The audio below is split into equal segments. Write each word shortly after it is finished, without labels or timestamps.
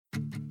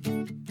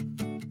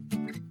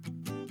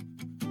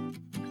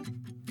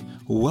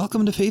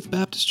Welcome to Faith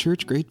Baptist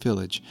Church Great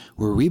Village,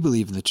 where we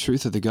believe in the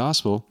truth of the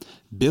gospel,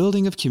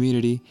 building of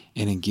community,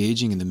 and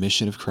engaging in the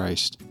mission of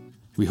Christ.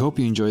 We hope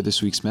you enjoy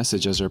this week's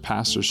message as our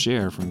pastors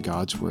share from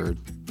God's Word.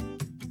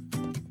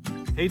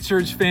 Hey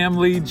church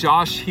family,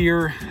 Josh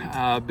here.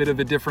 A bit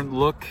of a different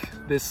look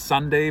this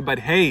Sunday, but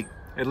hey,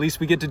 at least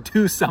we get to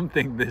do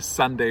something this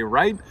Sunday,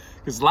 right?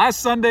 Because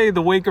last Sunday,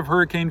 the wake of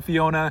Hurricane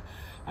Fiona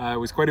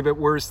was quite a bit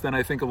worse than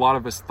I think a lot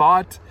of us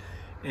thought,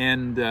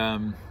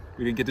 and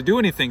we didn't get to do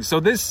anything. So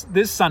this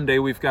Sunday,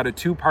 we've got a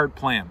two-part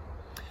plan.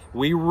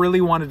 We really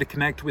wanted to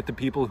connect with the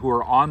people who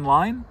are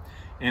online,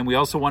 and we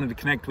also wanted to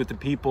connect with the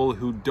people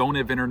who don't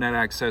have internet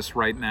access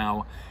right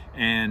now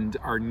and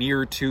are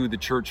near to the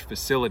church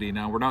facility.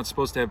 Now, we're not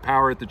supposed to have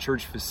power at the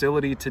church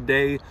facility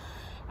today.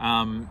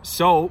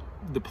 So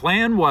the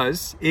plan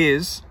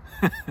is,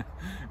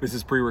 this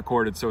is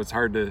pre-recorded, so it's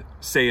hard to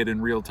say it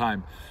in real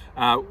time.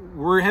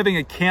 We're having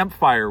a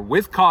campfire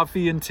with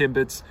coffee and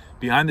Timbits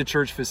behind the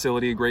church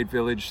facility at Great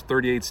Village,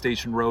 38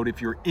 Station Road.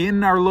 If you're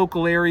in our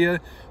local area,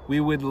 we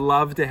would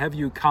love to have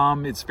you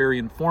come. It's very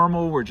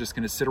informal. We're just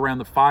going to sit around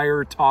the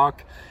fire,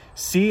 talk,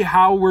 see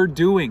how we're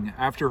doing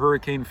after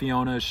Hurricane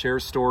Fiona, share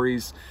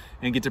stories,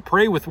 and get to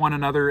pray with one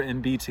another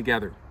and be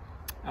together.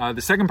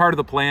 The second part of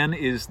the plan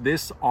is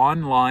this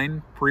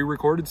online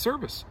pre-recorded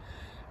service.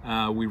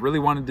 We really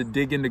wanted to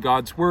dig into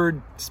God's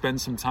Word,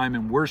 spend some time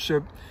in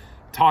worship,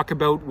 talk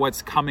about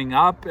what's coming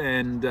up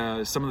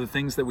and some of the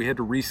things that we had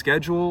to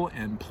reschedule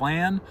and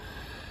plan.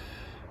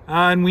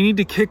 And we need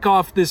to kick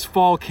off this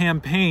fall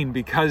campaign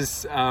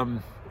because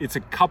it's a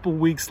couple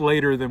weeks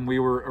later than we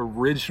were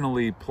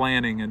originally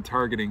planning and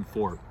targeting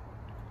for.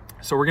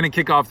 So we're going to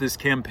kick off this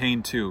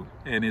campaign too,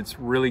 and it's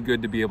really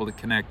good to be able to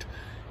connect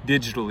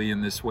digitally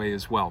in this way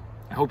as well.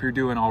 I hope you're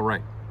doing all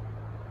right.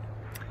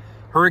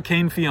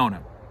 Hurricane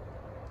Fiona.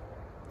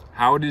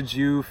 How did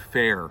you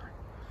fare?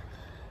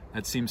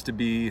 That seems to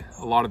be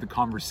a lot of the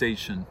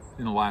conversation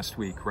in the last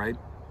week, right?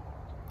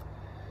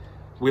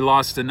 We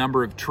lost a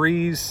number of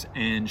trees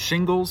and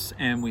shingles,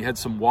 and we had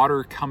some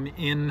water come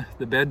in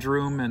the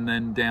bedroom and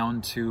then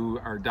down to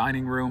our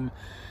dining room.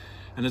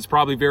 And it's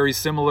probably very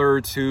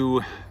similar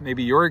to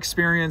maybe your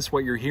experience,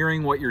 what you're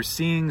hearing, what you're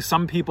seeing.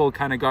 Some people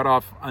kind of got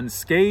off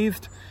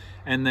unscathed,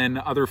 and then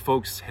other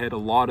folks had a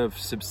lot of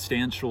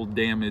substantial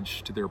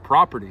damage to their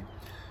property.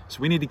 So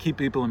we need to keep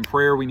people in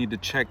prayer. We need to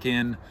check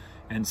in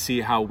and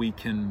see how we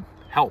can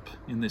help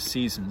in this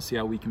season, see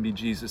how we can be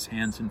Jesus'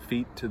 hands and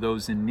feet to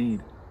those in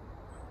need.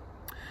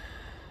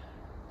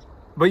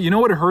 But you know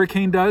what a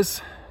hurricane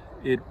does?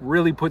 It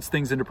really puts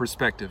things into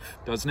perspective,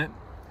 doesn't it?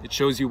 It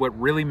shows you what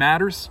really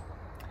matters.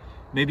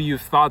 Maybe you've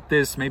thought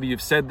this, maybe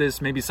you've said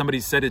this, maybe somebody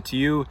said it to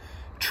you.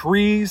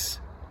 Trees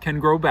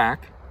can grow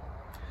back.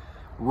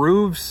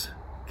 Roofs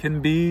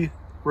can be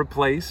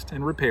replaced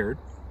and repaired.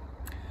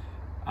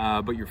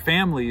 But your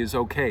family is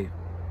okay,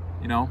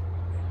 you know?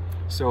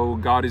 So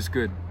God is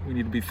good. We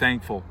need to be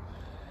thankful.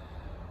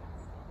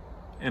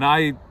 And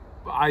I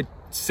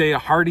say a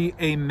hearty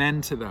amen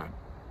to that.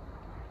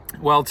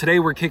 Well, today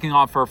we're kicking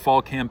off our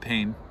fall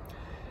campaign,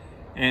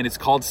 and it's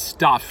called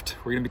Stuffed.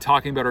 We're going to be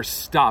talking about our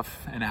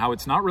stuff and how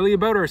it's not really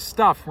about our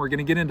stuff. We're going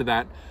to get into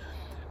that.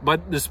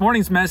 But this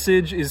morning's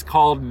message is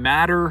called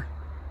Matter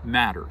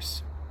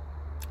Matters.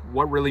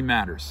 What really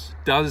matters?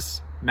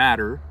 Does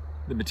matter,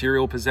 the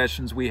material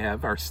possessions we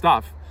have, our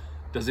stuff,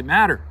 does it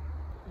matter?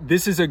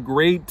 This is a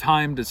great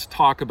time to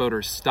talk about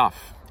our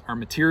stuff, our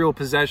material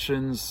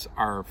possessions,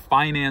 our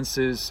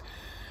finances,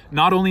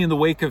 not only in the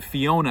wake of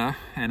Fiona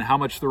and how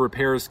much the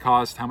repairs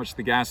cost, how much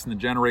the gas in the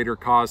generator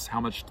costs, how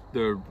much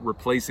the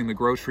replacing the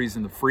groceries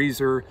in the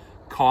freezer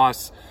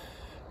costs,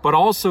 but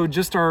also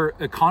just our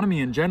economy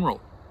in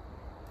general.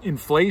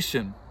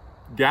 Inflation,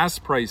 gas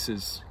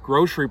prices,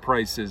 grocery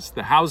prices,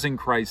 the housing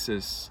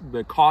crisis,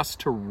 the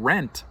cost to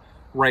rent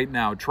right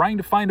now, trying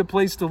to find a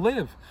place to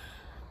live.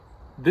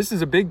 This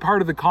is a big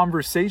part of the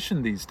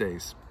conversation these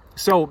days.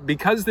 So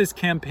because this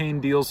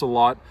campaign deals a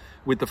lot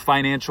with the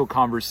financial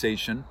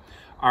conversation,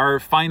 our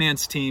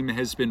finance team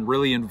has been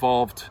really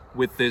involved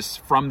with this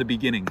from the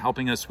beginning,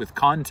 helping us with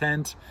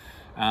content.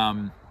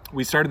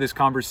 We started this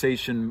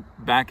conversation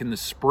back in the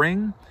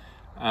spring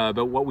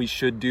about what we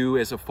should do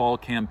as a fall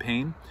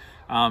campaign.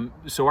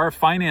 So our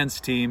finance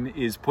team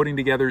is putting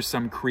together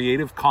some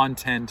creative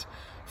content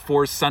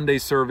for Sunday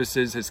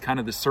services as kind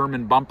of the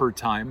sermon bumper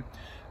time.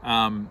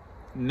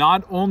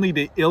 Not only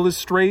to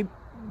illustrate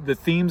the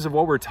themes of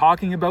what we're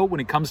talking about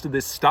when it comes to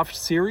this Stuffed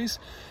series,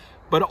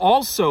 but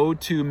also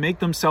to make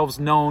themselves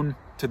known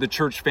to the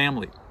church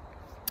family.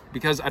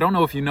 Because I don't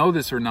know if you know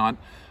this or not,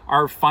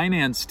 our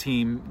finance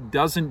team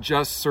doesn't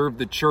just serve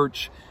the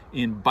church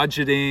in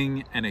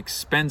budgeting and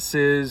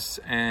expenses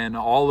and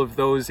all of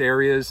those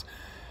areas,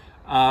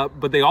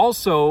 but they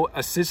also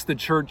assist the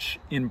church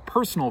in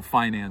personal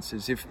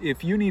finances.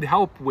 If you need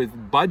help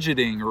with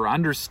budgeting or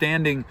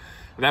understanding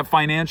that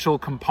financial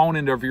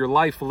component of your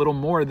life a little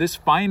more, this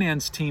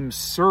finance team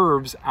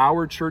serves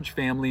our church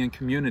family and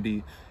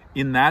community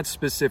in that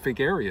specific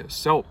area.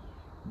 So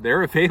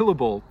They're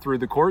available through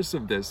the course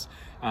of this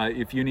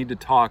if you need to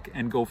talk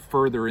and go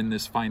further in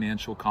this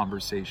financial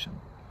conversation.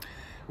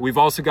 We've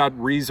also got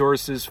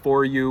resources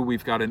for you.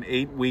 We've got an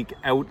 8-week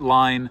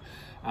outline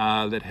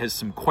that has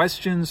some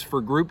questions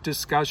for group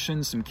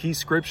discussion, some key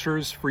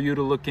scriptures for you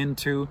to look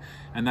into,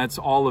 and that's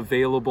all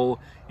available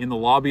in the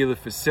lobby of the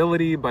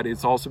facility, but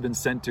it's also been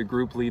sent to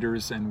group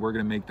leaders, and we're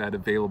going to make that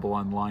available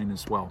online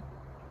as well.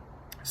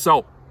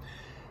 So,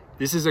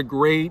 this is a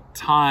great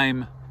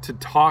time to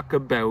talk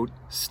about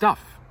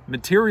stuff,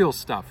 material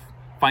stuff,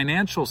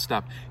 financial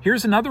stuff.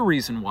 Here's another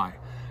reason why.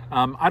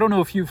 I don't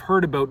know if you've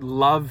heard about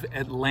Love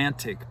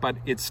Atlantic, but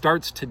it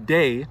starts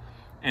today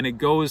and it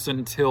goes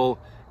until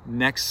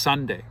next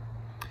Sunday.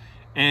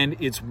 And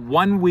it's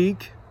 1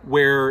 week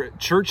where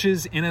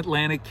churches in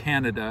Atlantic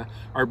Canada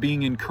are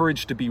being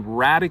encouraged to be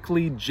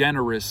radically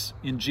generous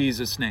in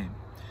Jesus' name.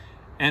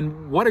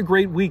 And what a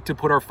great week to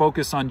put our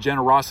focus on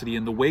generosity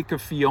in the wake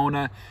of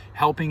Fiona,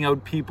 helping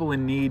out people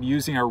in need,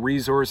 using our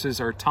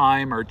resources, our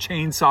time, our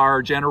chainsaw,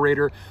 our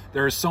generator.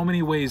 There are so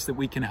many ways that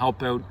we can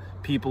help out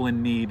people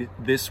in need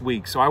this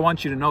week. So I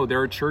want you to know there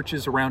are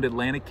churches around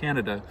Atlantic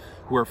Canada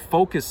who are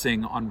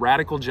focusing on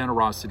radical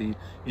generosity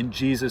in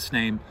Jesus'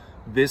 name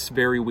this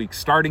very week,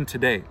 starting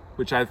today,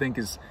 which I think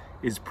is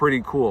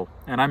pretty cool.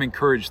 And I'm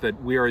encouraged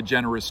that we are a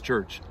generous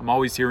church. I'm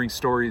always hearing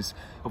stories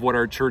of what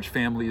our church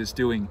family is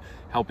doing,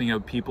 helping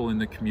out people in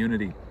the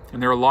community.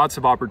 And there are lots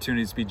of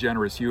opportunities to be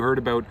generous. You heard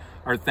about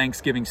our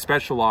Thanksgiving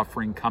special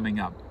offering coming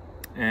up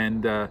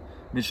and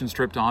missions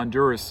trip to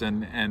Honduras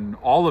and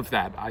all of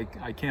that.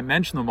 I can't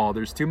mention them all.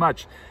 There's too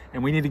much.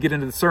 And we need to get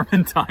into the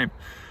sermon time.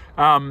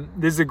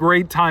 This is a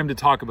great time to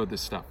talk about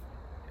this stuff.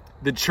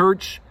 The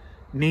church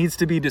needs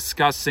to be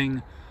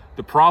discussing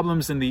the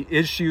problems and the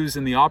issues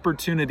and the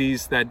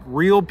opportunities that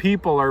real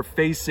people are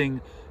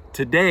facing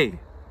today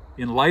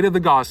in light of the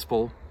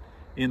gospel,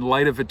 in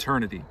light of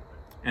eternity.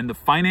 And the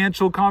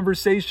financial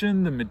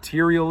conversation, the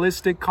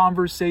materialistic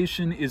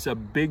conversation is a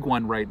big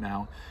one right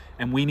now,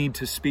 and we need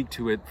to speak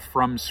to it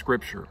from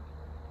Scripture.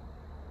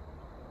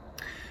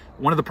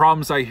 One of the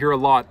problems I hear a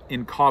lot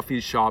in coffee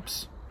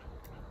shops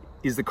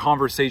is the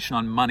conversation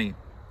on money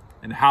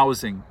and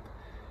housing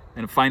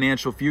and a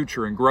financial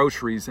future and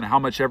groceries and how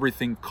much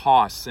everything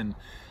costs. And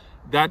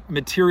that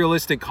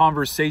materialistic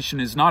conversation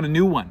is not a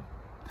new one.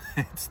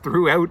 It's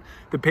throughout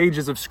the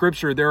pages of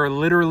Scripture. There are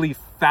literally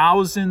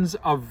thousands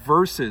of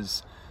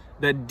verses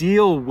that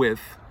deal with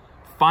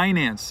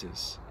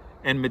finances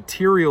and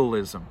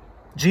materialism.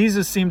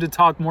 Jesus seemed to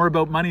talk more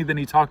about money than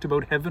he talked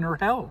about heaven or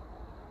hell.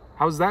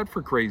 How's that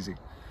for crazy?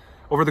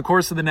 Over the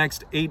course of the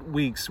next 8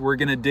 weeks, we're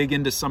going to dig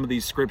into some of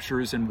these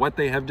scriptures and what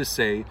they have to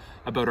say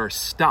about our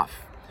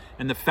stuff.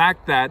 And the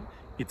fact that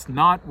it's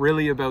not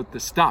really about the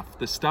stuff.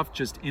 The stuff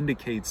just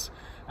indicates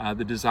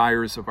the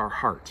desires of our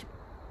heart.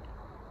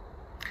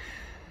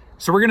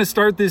 So we're going to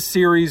start this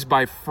series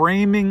by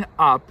framing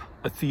up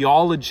a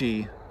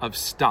theology of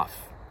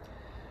stuff.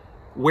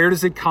 Where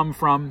does it come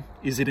from?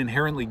 Is it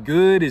inherently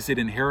good? Is it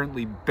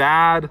inherently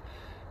bad?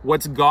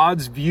 What's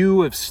God's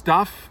view of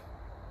stuff?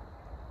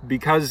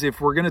 Because if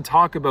we're going to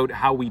talk about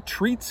how we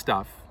treat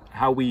stuff,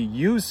 how we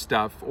use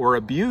stuff or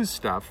abuse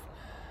stuff,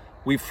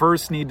 we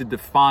first need to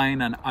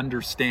define an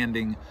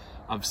understanding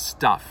of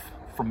stuff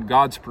from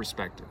God's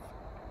perspective.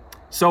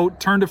 So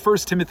turn to 1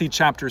 Timothy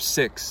chapter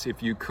 6,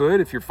 if you could,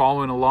 if you're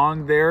following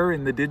along there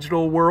in the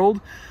digital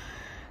world.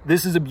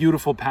 This is a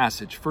beautiful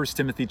passage, 1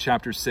 Timothy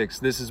chapter 6.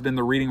 This has been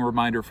the reading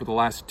reminder for the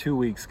last 2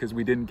 weeks because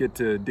we didn't get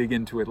to dig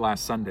into it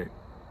last Sunday.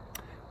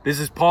 This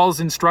is Paul's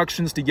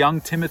instructions to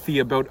young Timothy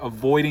about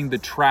avoiding the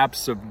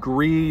traps of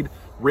greed,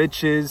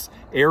 riches,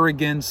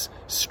 arrogance,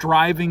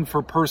 striving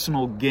for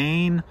personal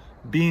gain,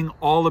 being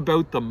all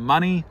about the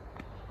money.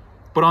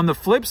 But on the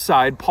flip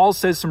side, Paul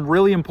says some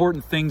really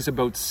important things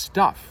about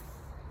stuff,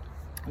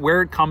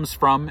 where it comes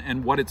from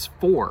and what it's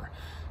for.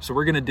 So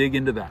we're going to dig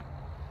into that.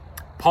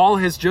 Paul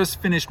has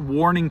just finished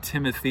warning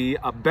Timothy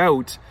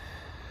about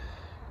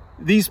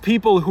these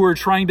people who are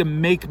trying to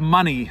make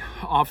money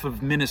off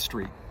of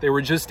ministry. They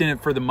were just in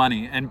it for the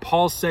money. And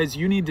Paul says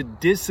you need to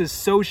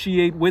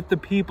disassociate with the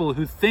people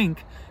who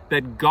think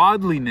that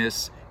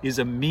godliness is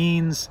a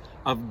means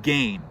of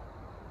gain.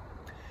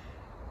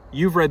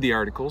 You've read the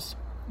articles.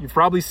 You've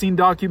probably seen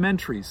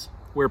documentaries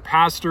where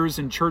pastors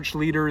and church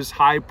leaders,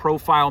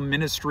 high-profile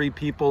ministry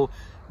people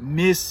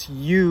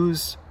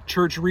misuse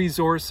church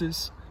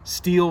resources,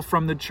 steal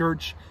from the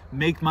church,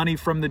 make money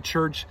from the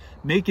church,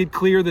 make it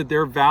clear that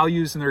their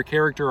values and their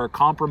character are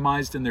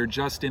compromised and they're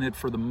just in it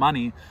for the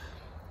money.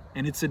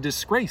 And it's a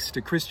disgrace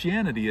to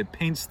Christianity. It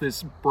paints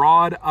this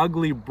broad,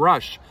 ugly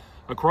brush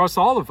across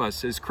all of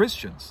us as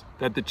Christians,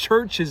 that the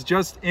church is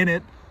just in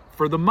it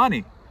for the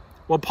money.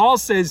 Well, Paul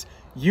says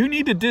you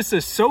need to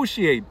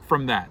disassociate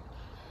from that.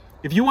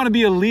 If you want to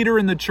be a leader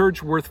in the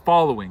church worth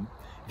following,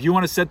 if you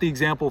want to set the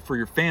example for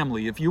your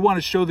family, if you want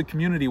to show the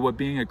community what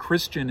being a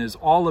Christian is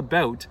all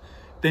about,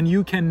 then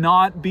you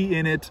cannot be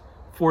in it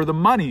for the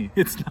money.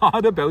 It's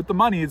not about the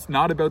money. It's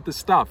not about the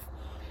stuff.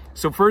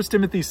 So 1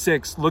 Timothy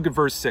 6, look at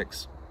verse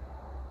 6.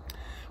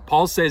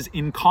 Paul says,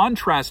 in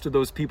contrast to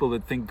those people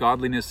that think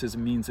godliness is a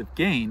means of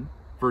gain,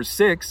 verse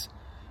 6,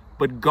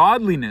 but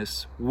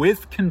godliness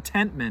with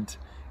contentment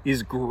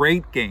is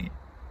great gain.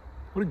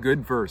 What a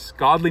good verse.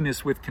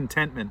 Godliness with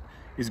contentment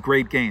is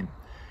great gain.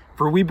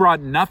 For we brought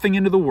nothing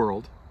into the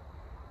world,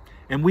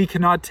 and we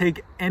cannot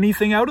take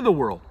anything out of the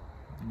world.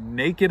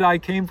 Naked I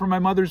came from my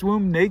mother's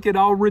womb, naked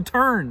I'll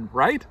return,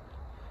 right?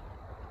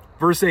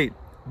 Verse 8,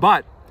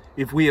 but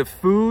if we have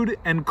food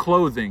and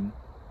clothing,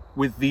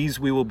 with these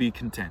we will be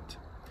content.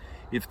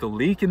 If the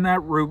leak in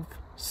that roof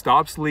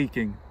stops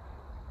leaking,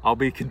 I'll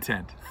be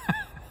content.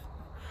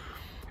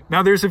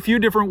 Now, there's a few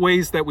different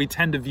ways that we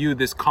tend to view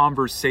this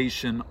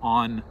conversation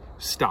on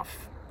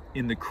stuff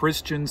in the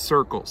Christian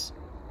circles.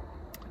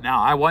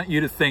 Now, I want you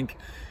to think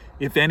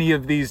if any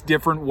of these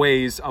different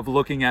ways of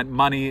looking at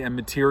money and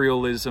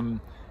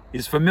materialism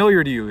is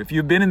familiar to you, if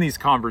you've been in these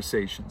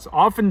conversations.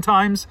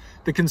 Oftentimes,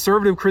 the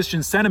conservative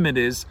Christian sentiment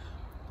is,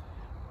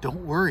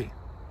 don't worry.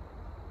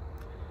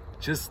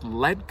 Just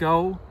let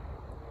go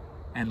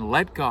and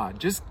let God.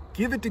 Just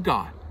give it to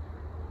God.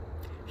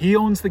 He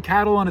owns the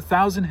cattle on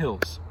 1,000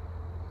 hills.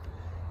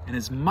 And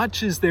as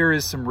much as there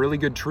is some really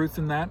good truth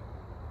in that,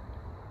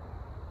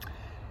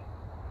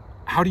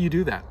 how do you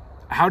do that?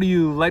 How do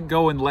you let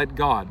go and let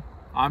God?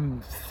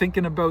 I'm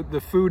thinking about the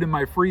food in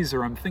my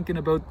freezer. I'm thinking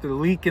about the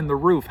leak in the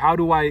roof. How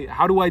do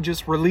I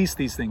just release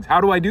these things?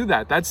 How do I do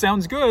that? That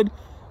sounds good.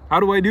 How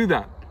do I do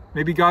that?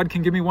 Maybe God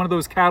can give me one of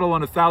those cattle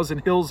on 1,000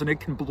 hills and it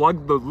can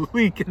plug the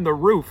leak in the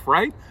roof,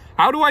 right?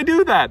 How do I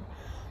do that?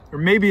 Or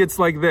maybe it's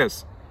like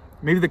this.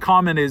 Maybe the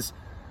comment is,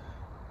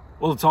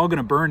 well, it's all going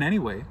to burn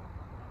anyway.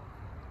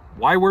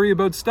 Why worry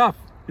about stuff?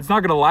 It's not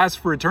going to last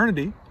for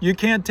eternity. You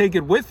can't take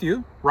it with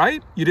you,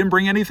 right? You didn't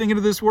bring anything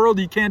into this world.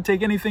 You can't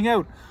take anything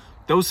out.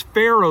 Those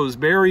pharaohs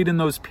buried in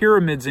those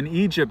pyramids in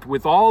Egypt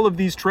with all of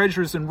these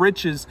treasures and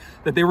riches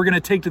that they were going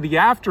to take to the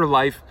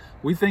afterlife,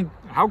 we think,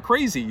 how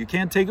crazy. You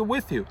can't take it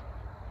with you.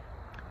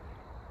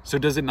 So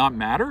does it not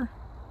matter?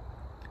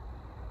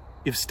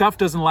 If stuff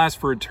doesn't last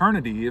for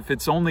eternity, if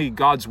it's only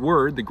God's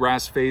word, the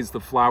grass fades,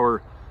 the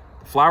flower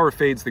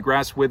fades, the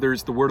grass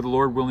withers, the word of the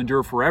Lord will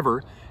endure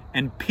forever.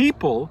 And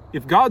people,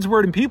 if God's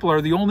word and people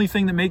are the only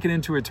thing that make it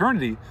into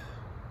eternity,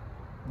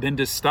 then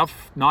does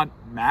stuff not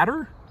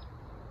matter?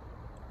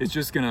 It's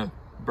just going to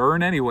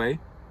burn anyway,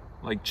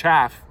 like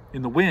chaff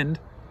in the wind.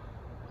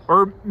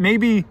 Or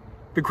maybe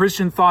the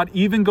Christian thought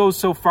even goes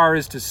so far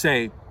as to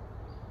say,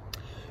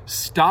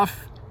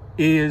 stuff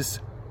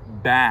is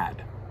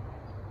bad.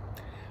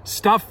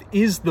 Stuff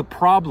is the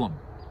problem.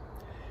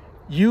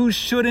 You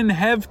shouldn't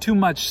have too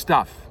much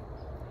stuff.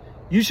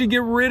 You should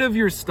get rid of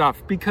your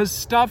stuff because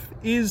stuff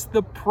is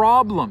the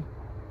problem.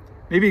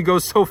 Maybe it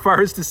goes so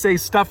far as to say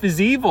stuff is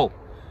evil.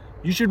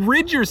 You should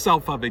rid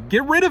yourself of it.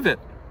 Get rid of it.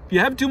 If you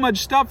have too much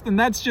stuff, then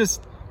that's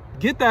just,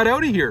 get that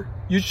out of here.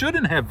 You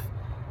shouldn't have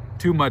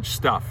too much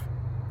stuff.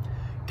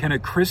 Can a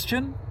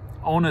Christian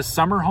own a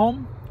summer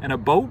home and a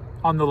boat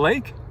on the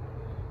lake?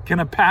 Can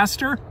a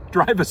pastor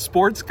drive a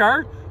sports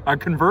car, a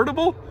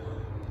convertible?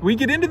 We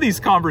get into these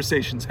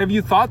conversations. Have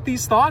you thought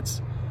these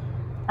thoughts?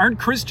 Aren't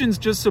Christians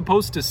just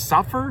supposed to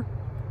suffer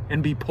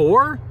and be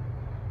poor?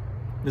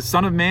 The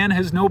Son of Man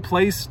has no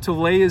place to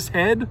lay his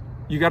head.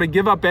 You got to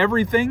give up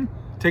everything,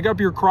 take up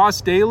your cross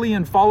daily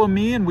and follow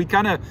me. And we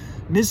kind of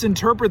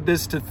misinterpret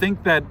this to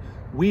think that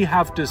we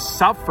have to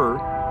suffer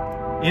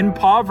in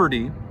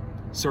poverty.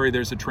 Sorry,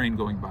 there's a train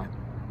going by.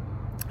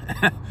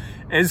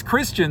 As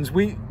Christians,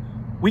 we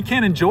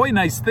can't enjoy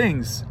nice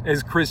things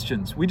as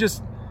Christians. We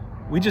just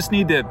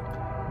need to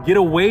get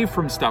away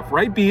from stuff,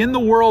 right? Be in the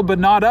world, but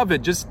not of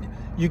it. Just,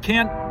 you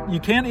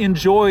can't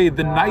enjoy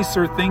the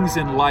nicer things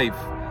in life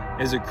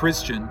as a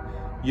Christian.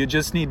 You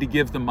just need to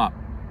give them up.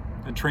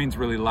 The train's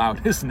really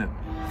loud, isn't it?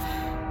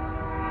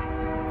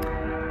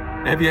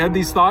 Have you had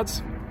these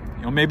thoughts?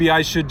 Maybe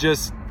I should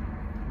just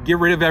get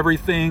rid of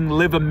everything,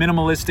 live a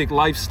minimalistic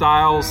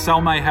lifestyle,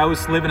 sell my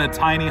house, live in a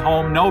tiny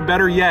home. No,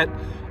 better yet,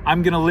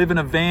 I'm going to live in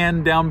a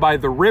van down by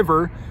the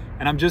river,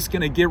 and I'm just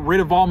going to get rid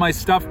of all my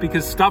stuff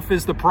because stuff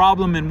is the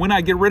problem. And when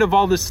I get rid of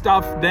all this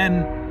stuff,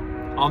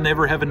 then I'll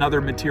never have another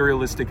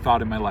materialistic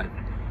thought in my life.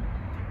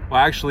 Well,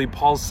 actually,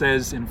 Paul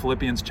says in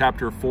Philippians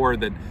chapter 4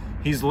 that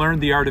he's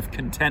learned the art of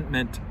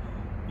contentment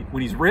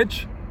when he's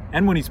rich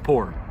and when he's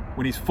poor,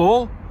 when he's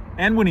full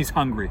and when he's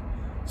hungry.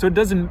 So it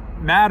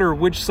doesn't matter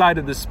which side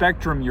of the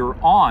spectrum you're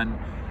on,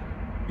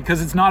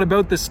 because it's not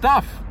about the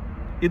stuff.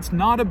 It's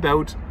not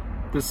about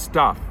the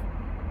stuff.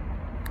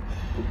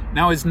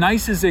 Now, as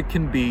nice as it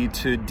can be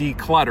to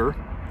declutter,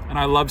 and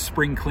I love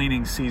spring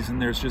cleaning season,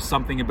 there's just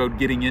something about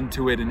getting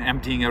into it and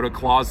emptying out a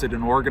closet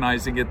and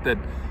organizing it that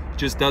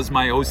just does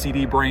my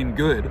OCD brain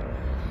good.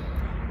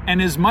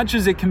 And as much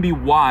as it can be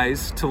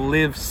wise to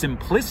live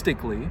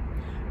simplistically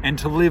and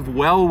to live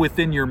well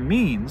within your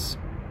means,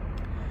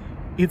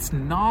 it's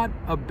not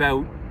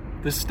about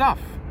the stuff.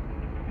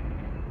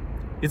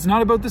 It's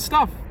not about the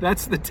stuff.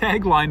 That's the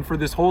tagline for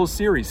this whole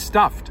series,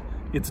 Stuffed.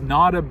 It's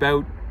not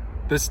about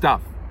the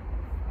stuff.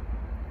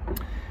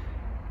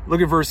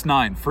 Look at verse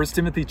 9, 1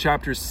 Timothy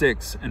chapter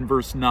 6 and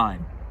verse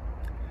 9.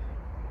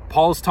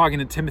 Paul's talking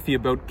to Timothy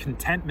about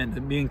contentment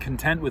and being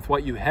content with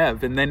what you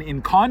have. And then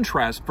in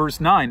contrast,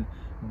 verse 9,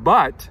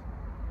 but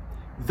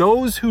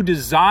those who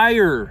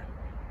desire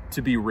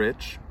to be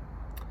rich,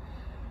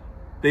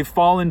 they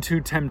fall into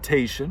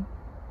temptation,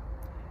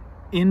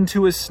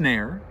 into a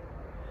snare,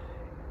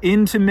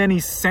 into many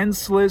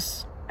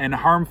senseless and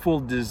harmful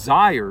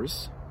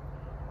desires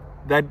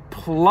that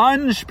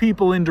plunge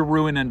people into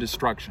ruin and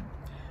destruction.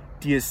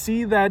 Do you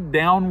see that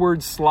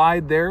downward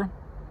slide there?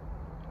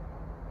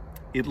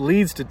 It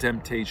leads to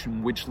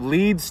temptation, which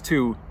leads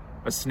to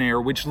a snare,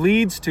 which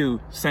leads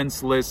to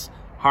senseless,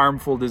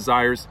 harmful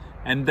desires,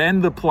 and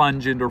then the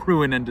plunge into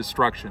ruin and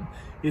destruction.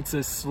 It's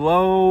a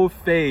slow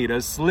fade, a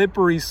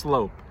slippery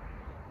slope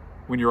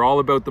when you're all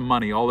about the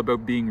money, all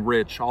about being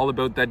rich, all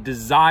about that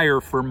desire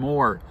for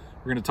more.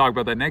 We're going to talk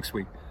about that next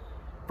week.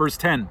 Verse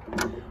 10,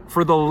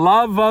 for the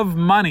love of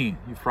money,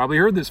 you've probably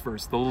heard this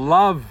verse, the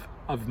love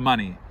of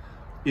money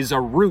is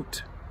a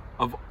root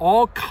of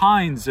all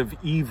kinds of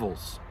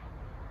evils.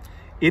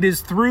 It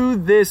is through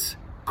this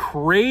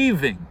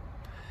craving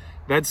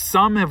that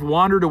some have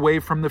wandered away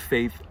from the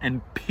faith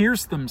and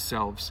pierced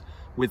themselves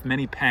with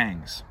many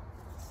pangs.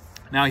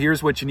 Now,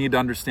 here's what you need to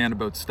understand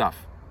about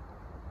stuff.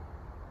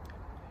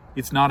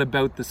 It's not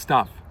about the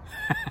stuff.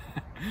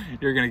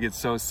 You're going to get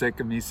so sick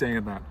of me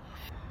saying that.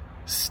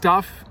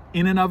 Stuff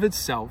in and of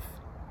itself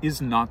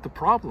is not the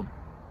problem.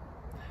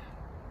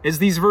 As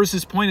these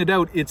verses pointed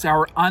out, it's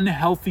our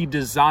unhealthy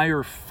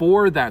desire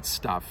for that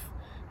stuff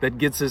that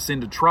gets us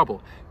into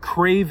trouble.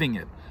 Craving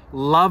it,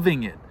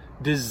 loving it,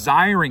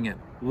 desiring it,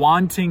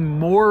 wanting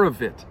more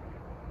of it.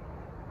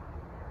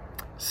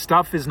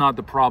 Stuff is not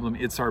the problem.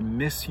 It's our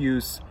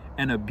misuse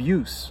and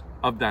abuse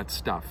of that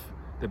stuff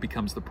that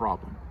becomes the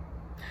problem.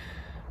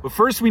 But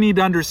first we need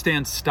to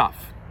understand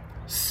stuff.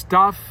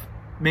 Stuff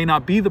may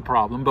not be the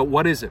problem, but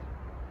what is it?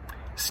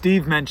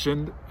 Steve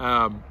mentioned,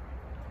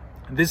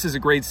 this is a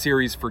great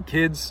series for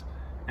kids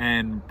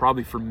and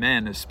probably for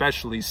men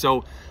especially.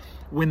 So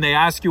when they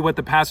ask you what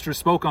the pastor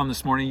spoke on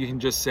this morning, you can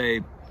just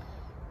say,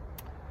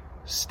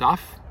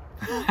 stuff.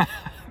 That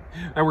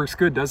works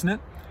good, doesn't it?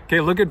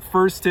 Okay, look at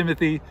 1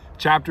 Timothy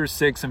chapter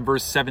 6 and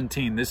verse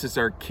 17. This is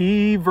our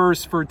key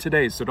verse for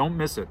today, so don't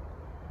miss it.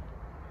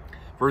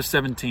 Verse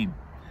 17.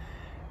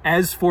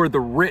 As for the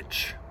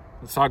rich,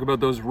 let's talk about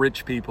those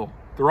rich people.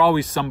 They're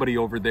always somebody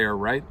over there,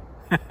 right?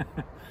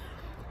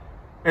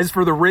 As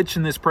for the rich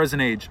in this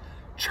present age,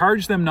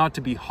 charge them not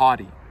to be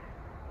haughty,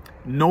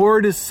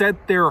 nor to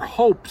set their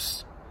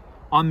hopes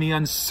on the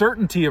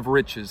uncertainty of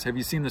riches. Have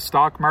you seen the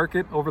stock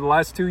market over the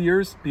last 2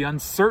 years? The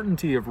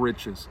uncertainty of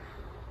riches.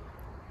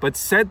 But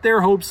set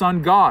their hopes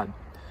on God,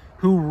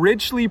 who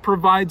richly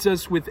provides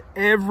us with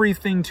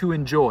everything to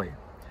enjoy.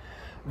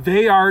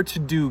 They are to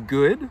do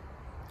good,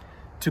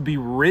 to be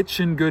rich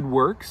in good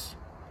works,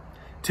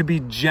 to be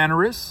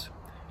generous,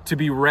 to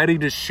be ready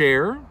to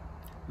share,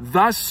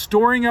 thus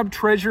storing up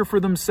treasure for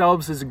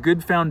themselves as a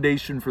good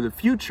foundation for the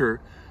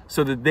future,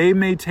 so that they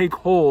may take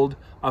hold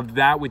of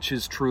that which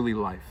is truly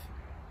life.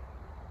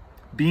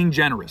 Being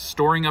generous,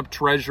 storing up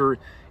treasure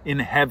in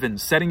heaven,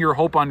 setting your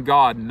hope on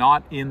God,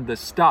 not in the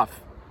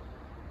stuff.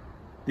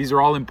 These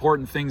are all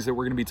important things that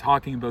we're going to be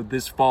talking about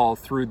this fall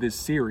through this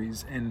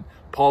series, and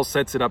Paul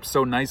sets it up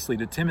so nicely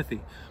to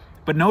Timothy.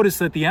 But notice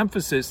that the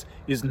emphasis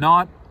is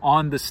not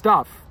on the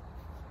stuff,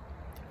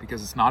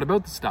 because it's not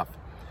about the stuff.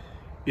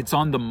 It's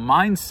on the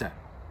mindset.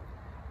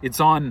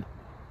 It's on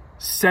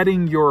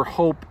setting your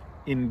hope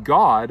in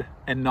God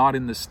and not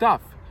in the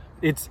stuff.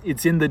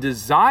 It's in the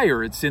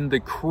desire. It's in the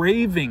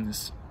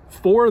cravings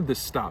for the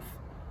stuff.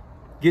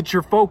 Get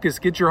your focus,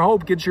 get your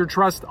hope, get your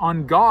trust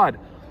on God.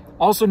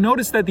 Also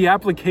notice that the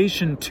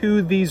application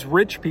to these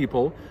rich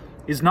people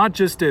is not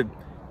just to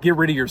get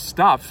rid of your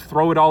stuff,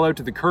 throw it all out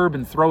to the curb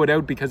and throw it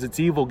out because it's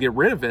evil, get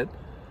rid of it.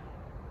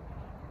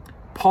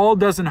 Paul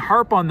doesn't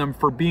harp on them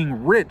for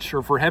being rich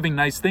or for having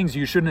nice things.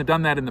 You shouldn't have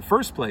done that in the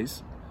first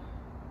place.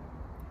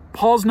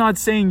 Paul's not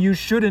saying you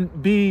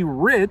shouldn't be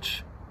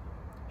rich.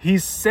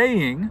 He's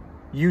saying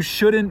you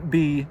shouldn't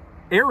be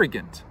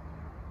arrogant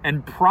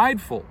and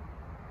prideful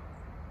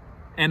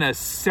and a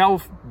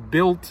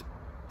self-built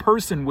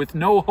person with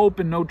no hope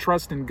and no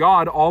trust in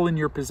God, all in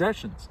your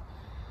possessions.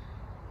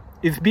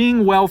 If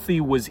being wealthy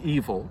was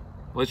evil,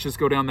 let's just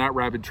go down that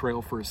rabbit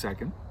trail for a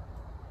second,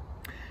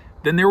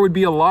 then there would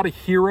be a lot of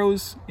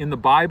heroes in the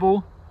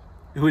Bible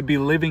who would be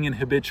living in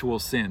habitual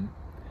sin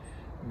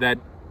that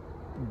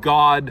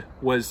God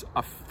was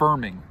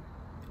affirming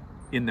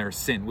in their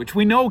sin, which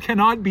we know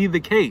cannot be the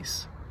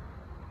case.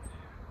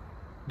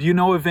 Do you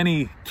know of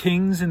any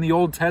kings in the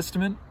Old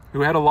Testament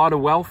who had a lot of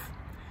wealth,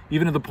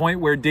 even to the point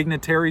where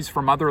dignitaries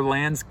from other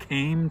lands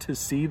came to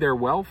see their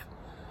wealth?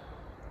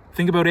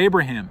 Think about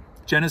Abraham.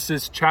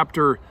 Genesis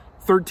chapter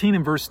 13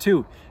 and verse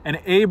 2. And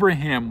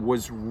Abraham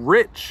was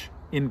rich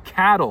in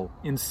cattle,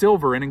 in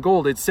silver, and in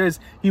gold. It says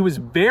he was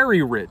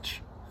very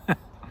rich.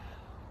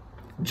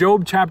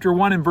 Job chapter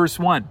 1 and verse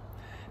 1.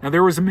 Now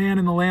there was a man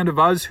in the land of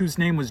Uz whose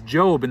name was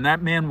Job, and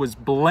that man was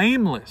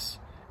blameless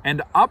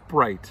and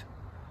upright,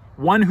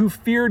 one who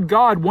feared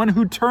God, one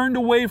who turned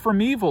away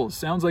from evil.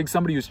 Sounds like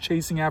somebody who's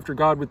chasing after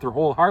God with their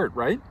whole heart,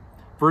 right?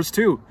 Verse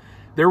 2,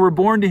 there were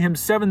born to him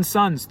 7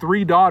 sons,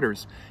 3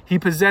 daughters. He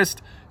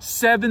possessed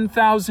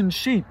 7,000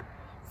 sheep,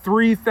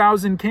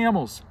 3,000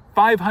 camels,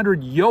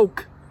 500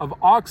 yoke of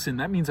oxen.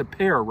 That means a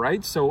pair,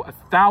 right? So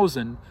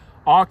 1,000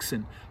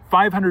 oxen,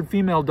 500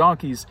 female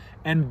donkeys,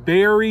 and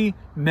very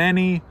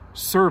many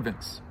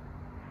servants.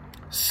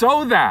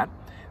 So that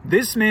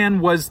this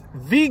man was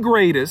the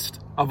greatest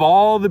of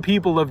all the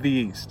people of the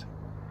East,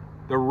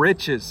 the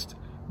richest,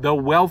 the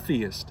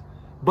wealthiest.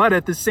 But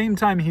at the same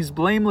time, he's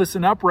blameless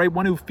and upright,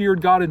 one who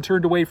feared God and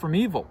turned away from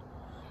evil.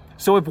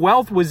 So if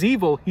wealth was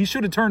evil, he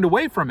should have turned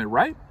away from it,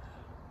 right?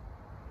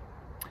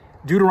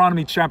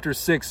 Deuteronomy chapter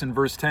 6 and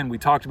verse 10, we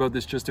talked about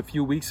this just a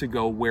few weeks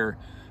ago, where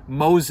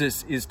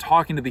Moses is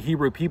talking to the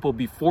Hebrew people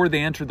before they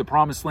enter the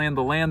promised land,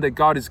 the land that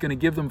God is going to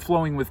give them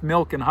flowing with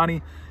milk and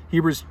honey.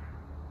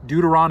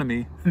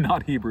 Deuteronomy,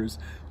 not Hebrews,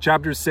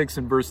 chapter 6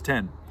 and verse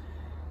 10.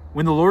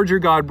 When the Lord your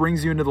God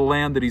brings you into the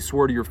land that he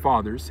swore to your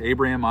fathers,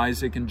 Abraham,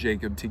 Isaac, and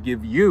Jacob, to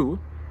give you,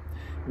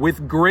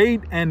 with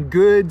great and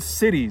good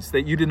cities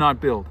that you did not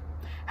build,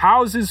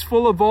 houses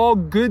full of all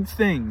good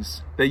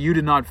things that you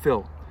did not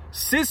fill,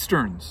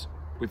 cisterns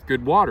with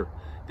good water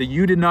that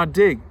you did not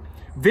dig,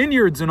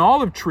 vineyards and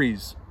olive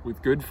trees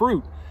with good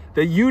fruit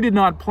that you did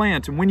not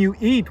plant. And when you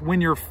eat,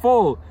 when you're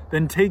full,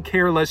 then take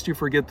care lest you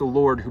forget the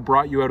Lord who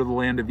brought you out of the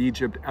land of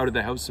Egypt, out of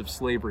the house of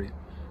slavery.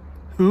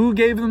 Who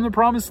gave them the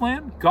promised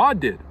land? God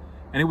did.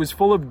 And it was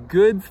full of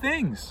good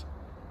things.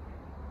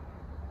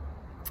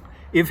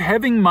 If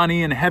having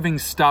money and having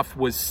stuff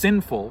was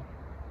sinful,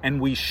 and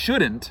we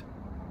shouldn't,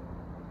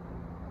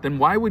 then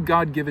why would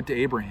God give it to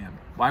Abraham?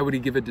 Why would he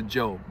give it to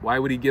Job? Why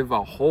would he give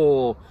a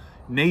whole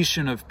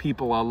nation of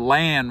people a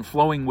land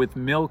flowing with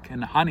milk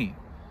and honey?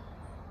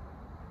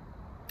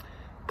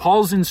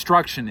 Paul's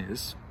instruction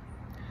is,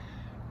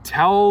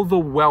 tell the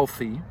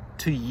wealthy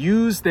to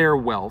use their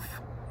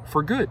wealth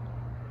for good.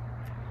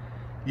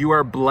 You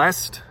are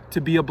blessed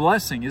to be a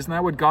blessing. Isn't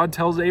that what God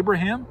tells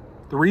Abraham?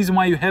 The reason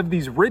why you have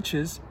these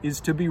riches is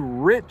to be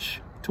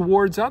rich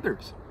towards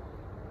others.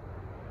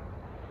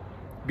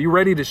 Be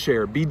ready to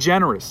share. Be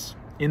generous.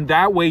 In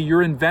that way,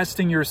 you're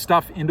investing your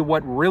stuff into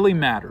what really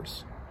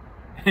matters.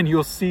 And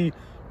you'll see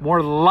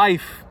more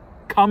life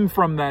come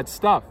from that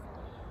stuff.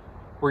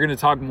 We're going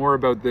to talk more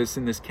about this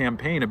in this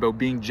campaign, about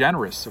being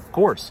generous, of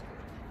course.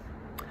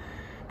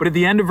 But at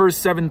the end of verse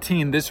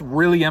 17, this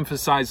really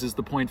emphasizes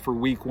the point for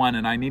week 1,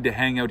 and I need to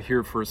hang out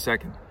here for a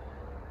second.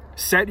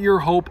 Set your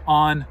hope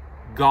on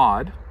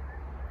God,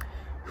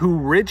 who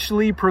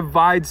richly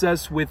provides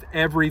us with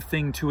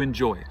everything to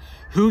enjoy.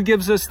 Who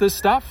gives us this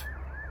stuff?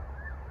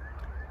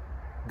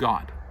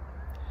 God.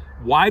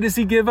 Why does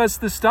he give us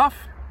the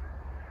stuff?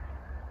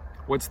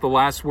 What's the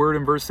last word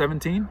in verse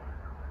 17?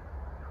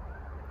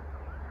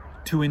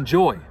 To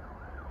enjoy.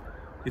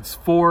 It's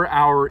for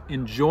our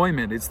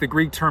enjoyment. It's the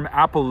Greek term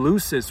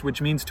apolusis,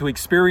 which means to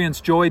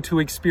experience joy, to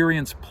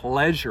experience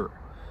pleasure.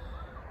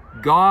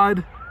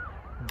 God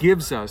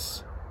gives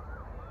us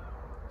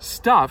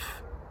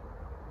stuff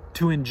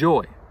to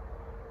enjoy.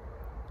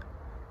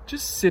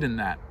 Just sit in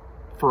that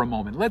for a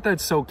moment. Let that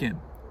soak in.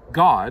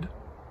 God,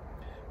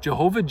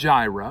 Jehovah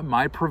Jireh,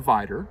 my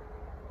provider,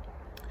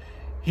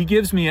 he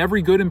gives me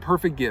every good and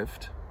perfect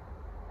gift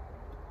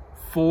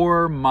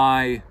for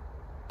my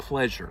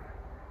pleasure.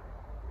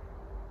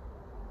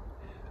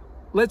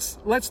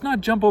 Let's not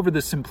jump over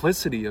the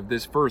simplicity of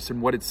this verse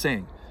and what it's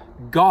saying.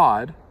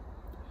 God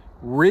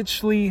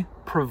richly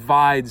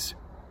provides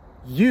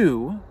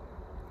you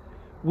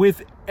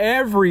with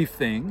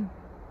everything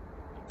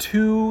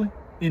to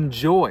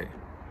enjoy.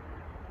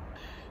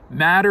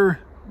 Matter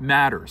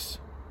matters.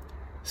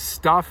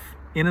 Stuff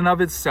in and of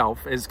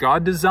itself, as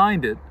God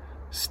designed it,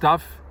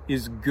 stuff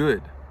is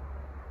good.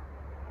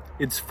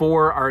 It's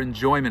for our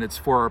enjoyment. It's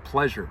for our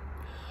pleasure.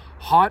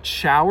 Hot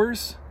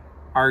showers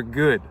are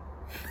good.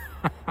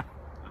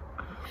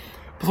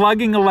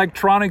 Plugging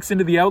electronics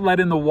into the outlet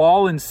in the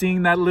wall and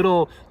seeing that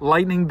little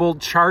lightning bolt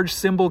charge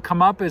symbol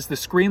come up as the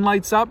screen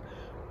lights up,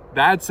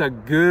 that's a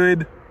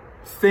good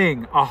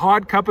thing. A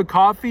hot cup of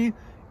coffee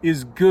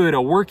is good.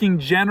 A working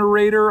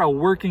generator, a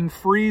working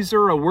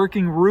freezer, a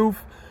working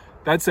roof,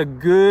 that's a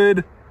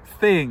good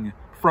thing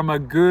from a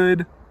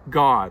good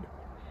God.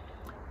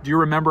 Do you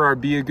remember our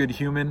Be a Good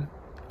Human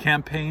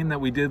campaign that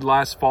we did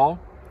last fall?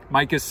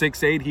 Micah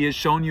 6:8, he has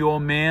shown you, O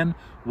man,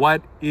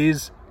 what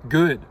is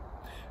good.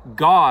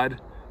 God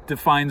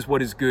defines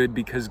what is good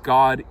because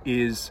God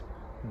is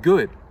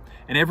good.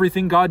 And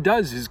everything God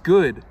does is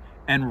good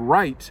and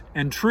right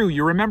and true.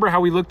 You remember how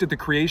we looked at the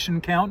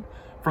creation count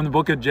from the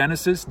book of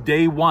Genesis?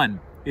 Day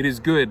 1, it is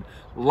good.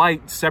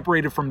 Light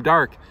separated from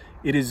dark,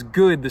 it is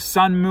good. The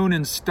sun, moon,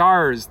 and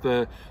stars,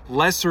 the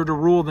lesser to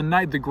rule the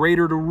night, the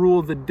greater to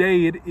rule the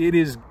day, it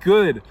is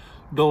good.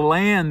 The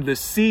land, the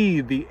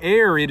sea, the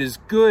air, it is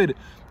good.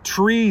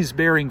 Trees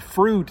bearing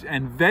fruit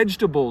and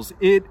vegetables,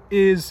 it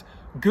is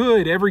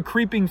good. Every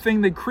creeping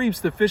thing that creeps,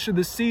 the fish of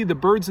the sea, the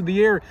birds of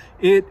the air,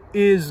 it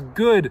is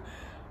good.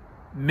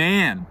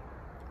 Man,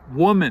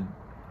 woman,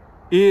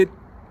 it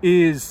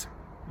is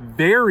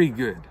very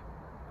good.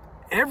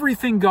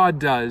 Everything God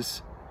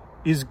does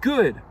is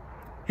good.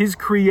 His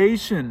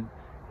creation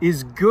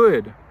is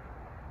good.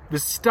 The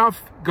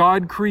stuff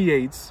God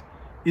creates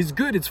is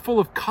good. It's full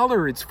of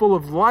color. It's full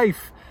of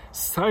life,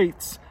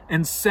 sights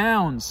and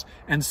sounds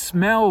and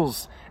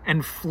smells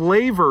and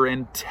flavor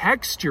and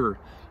texture,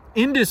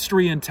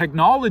 industry and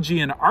technology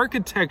and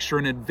architecture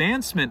and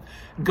advancement.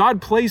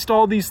 God placed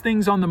all these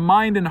things on the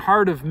mind and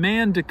heart of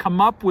man to come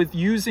up with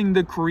using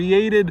the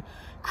created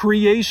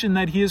creation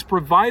that He has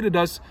provided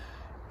us.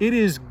 It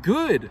is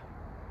good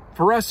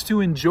for us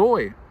to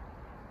enjoy.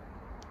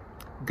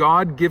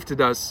 God gifted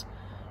us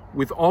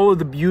with all of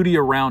the beauty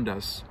around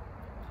us,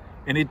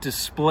 and it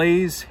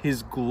displays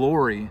His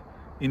glory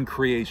in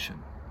creation.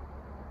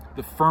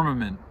 The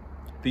firmament,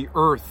 the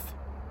earth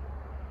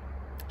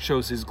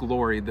shows His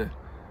glory.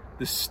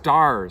 The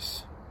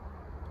stars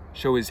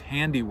show His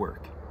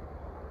handiwork.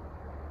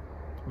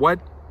 What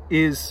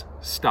is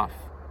stuff?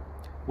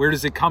 Where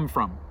does it come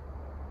from?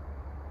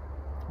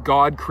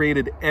 God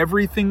created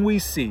everything we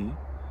see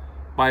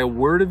by a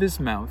word of His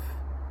mouth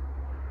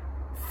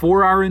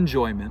for our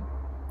enjoyment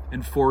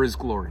and for His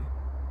glory.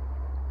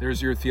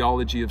 There's your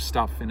theology of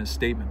stuff in a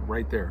statement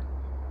right there.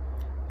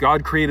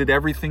 God created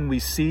everything we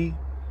see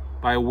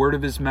by a word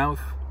of His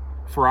mouth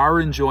for our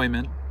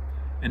enjoyment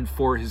and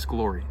for His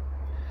glory.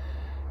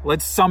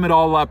 Let's sum it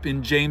all up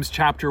in James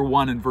chapter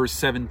 1 and verse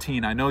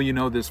 17. I know you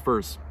know this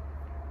verse.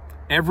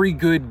 Every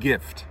good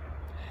gift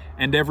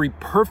and every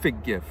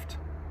perfect gift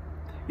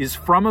is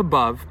from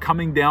above,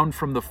 coming down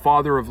from the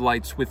Father of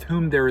lights, with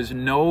whom there is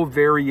no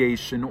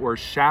variation or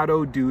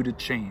shadow due to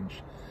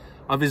change.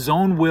 Of His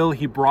own will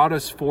He brought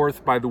us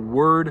forth by the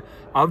word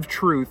of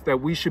truth,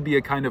 that we should be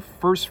a kind of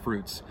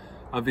firstfruits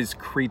of His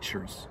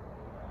creatures.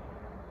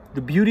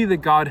 The beauty that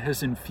God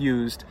has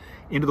infused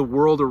into the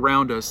world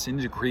around us,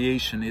 into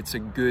creation, it's a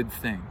good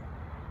thing.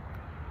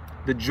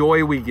 The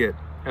joy we get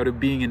out of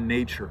being in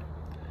nature,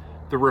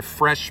 the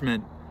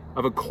refreshment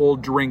of a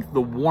cold drink,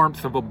 the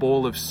warmth of a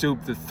bowl of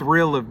soup, the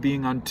thrill of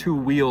being on two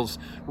wheels,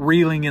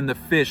 reeling in the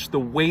fish, the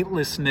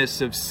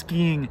weightlessness of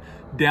skiing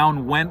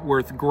down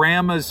Wentworth,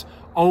 Grandma's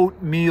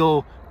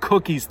oatmeal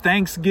cookies,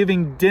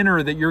 Thanksgiving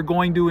dinner that you're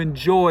going to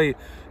enjoy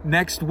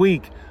next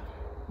week.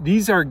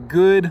 These are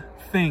good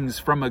things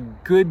from a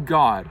good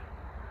God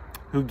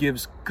who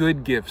gives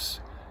good gifts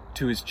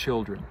to His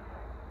children.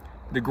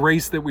 The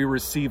grace that we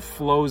receive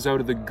flows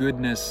out of the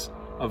goodness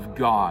of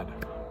God.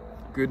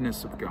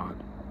 Goodness of God.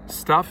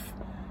 Stuff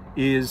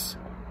is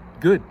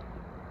good.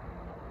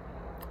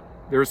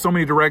 There are so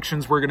many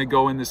directions we're going to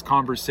go in this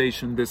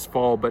conversation this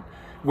fall, but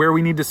where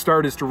we need to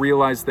start is to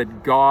realize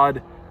that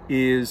God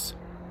is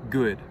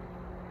good.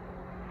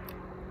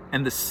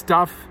 And the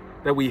stuff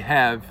that we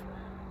have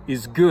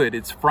is good.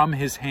 It's from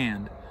His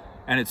hand,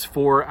 and it's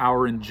for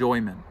our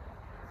enjoyment.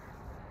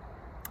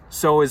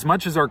 So as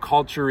much as our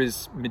culture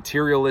is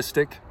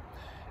materialistic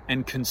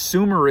and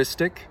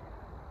consumeristic,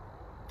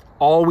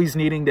 always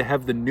needing to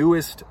have the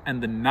newest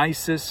and the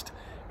nicest,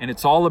 and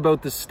it's all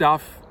about the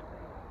stuff,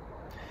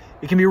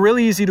 it can be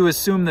really easy to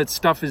assume that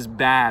stuff is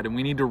bad and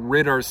we need to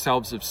rid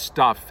ourselves of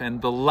stuff,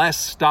 and the less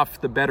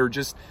stuff, the better.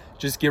 Just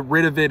get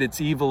rid of it.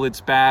 It's evil.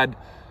 It's bad.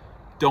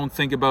 Don't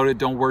think about it.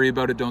 Don't worry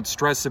about it. Don't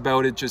stress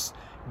about it. Just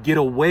get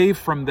away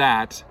from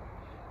that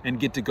and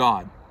get to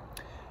God.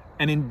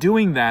 And in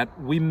doing that,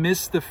 we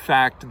miss the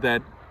fact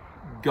that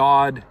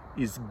God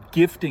is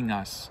gifting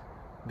us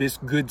this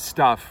good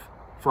stuff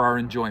for our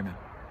enjoyment.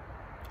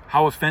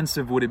 How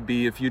offensive would it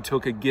be if you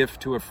took a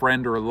gift to a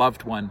friend or a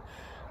loved one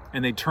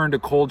and they turned a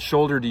cold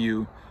shoulder to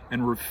you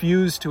and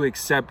refused to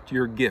accept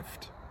your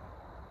gift?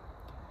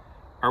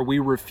 Are we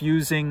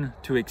refusing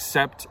to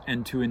accept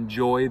and to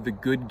enjoy the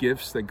good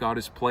gifts that God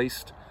has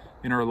placed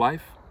in our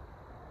life?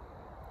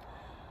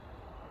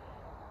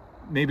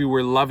 Maybe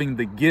we're loving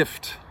the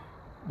gift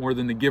more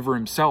than the giver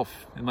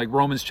himself. And like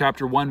Romans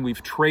chapter 1,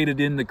 we've traded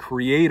in the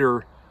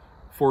Creator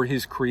for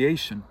His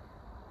creation.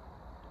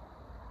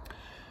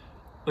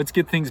 Let's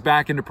get things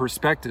back into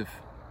perspective.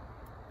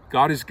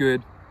 God is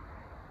good.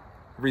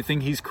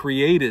 Everything He's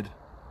created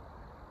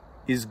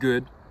is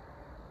good,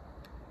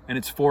 and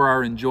it's for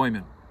our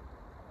enjoyment.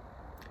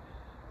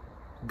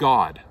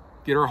 God.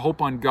 Get our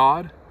hope on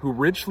God, who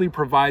richly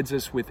provides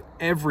us with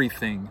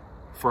everything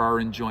for our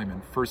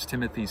enjoyment. 1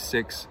 Timothy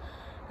 6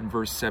 and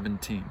verse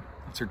 17.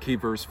 That's our key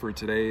verse for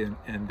today,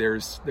 and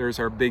there's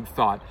our big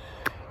thought.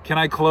 Can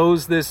I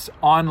close this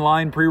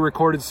online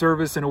pre-recorded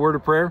service in a word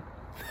of prayer?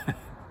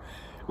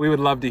 We would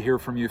love to hear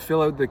from you.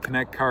 Fill out the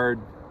Connect card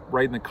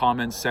right in the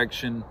comments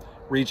section.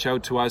 Reach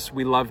out to us.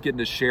 We love getting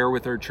to share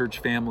with our church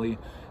family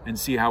and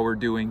see how we're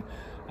doing.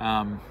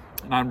 And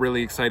I'm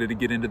really excited to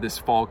get into this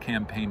fall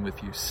campaign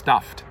with you.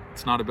 Stuffed.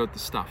 It's not about the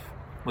stuff.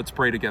 Let's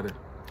pray together.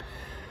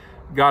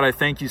 God, I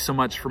thank you so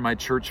much for my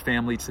church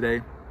family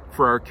today,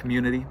 for our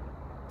community.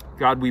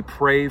 God, we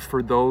pray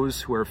for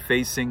those who are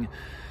facing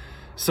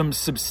some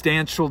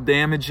substantial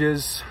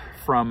damages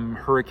from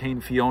Hurricane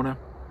Fiona.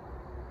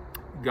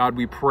 God,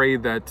 we pray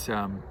that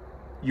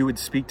you would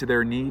speak to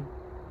their need.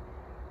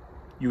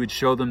 You would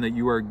show them that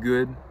you are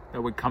good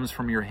that what comes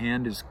from your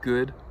hand is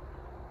good.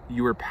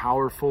 You are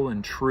powerful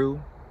and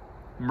true,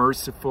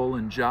 merciful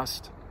and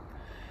just.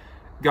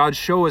 God,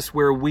 show us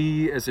where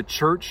we as a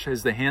church,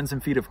 as the hands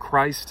and feet of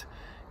Christ,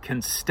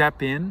 can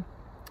step in,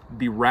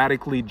 be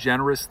radically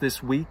generous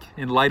this week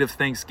in light of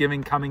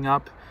Thanksgiving coming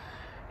up,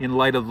 in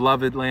light of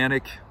Love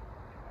Atlantic,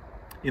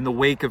 in the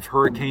wake of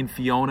Hurricane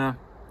Fiona.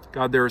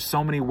 God, there are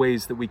so many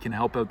ways that we can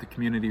help out the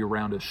community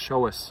around us.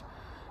 Show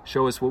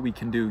us what we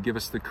can do. Give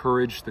us the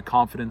courage, the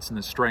confidence, and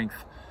the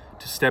strength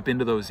to step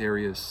into those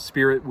areas.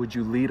 Spirit, would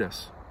you lead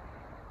us?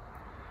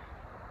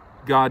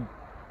 God,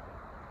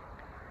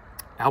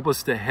 help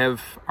us to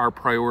have our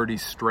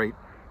priorities straight.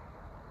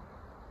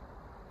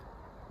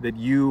 That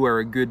you are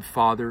a good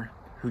Father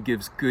who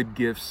gives good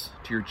gifts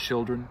to your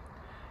children.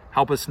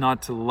 Help us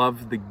not to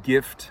love the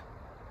gift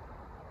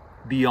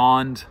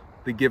beyond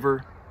the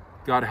giver.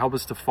 God, help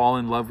us to fall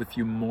in love with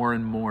you more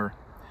and more.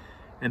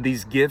 And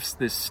these gifts,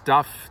 this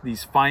stuff,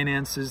 these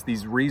finances,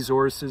 these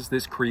resources,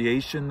 this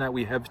creation that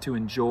we have to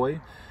enjoy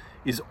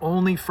is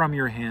only from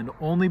your hand,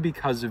 only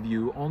because of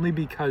you, only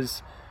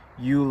because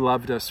you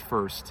loved us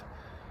first.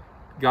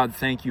 God,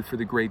 thank you for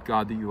the great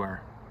God that you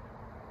are.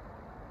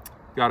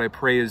 God, I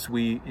pray as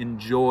we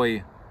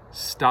enjoy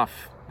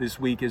stuff this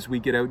week, as we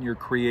get out in your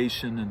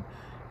creation and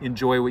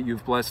enjoy what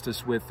you've blessed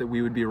us with, that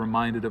we would be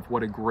reminded of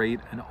what a great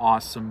and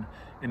awesome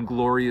and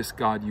glorious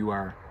God you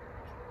are.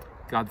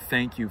 God,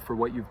 thank you for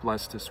what you've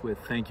blessed us with.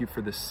 Thank you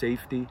for the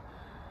safety,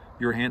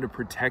 your hand of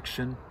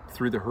protection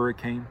through the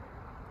hurricane.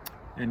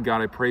 And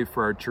God, I pray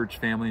for our church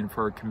family and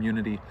for our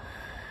community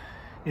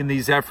in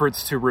these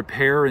efforts to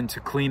repair and to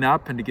clean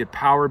up and to get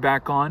power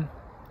back on.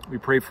 We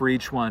pray for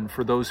each one.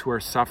 For those who are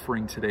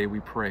suffering today, we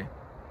pray.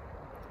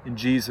 In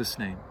Jesus'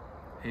 name,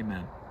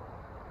 amen.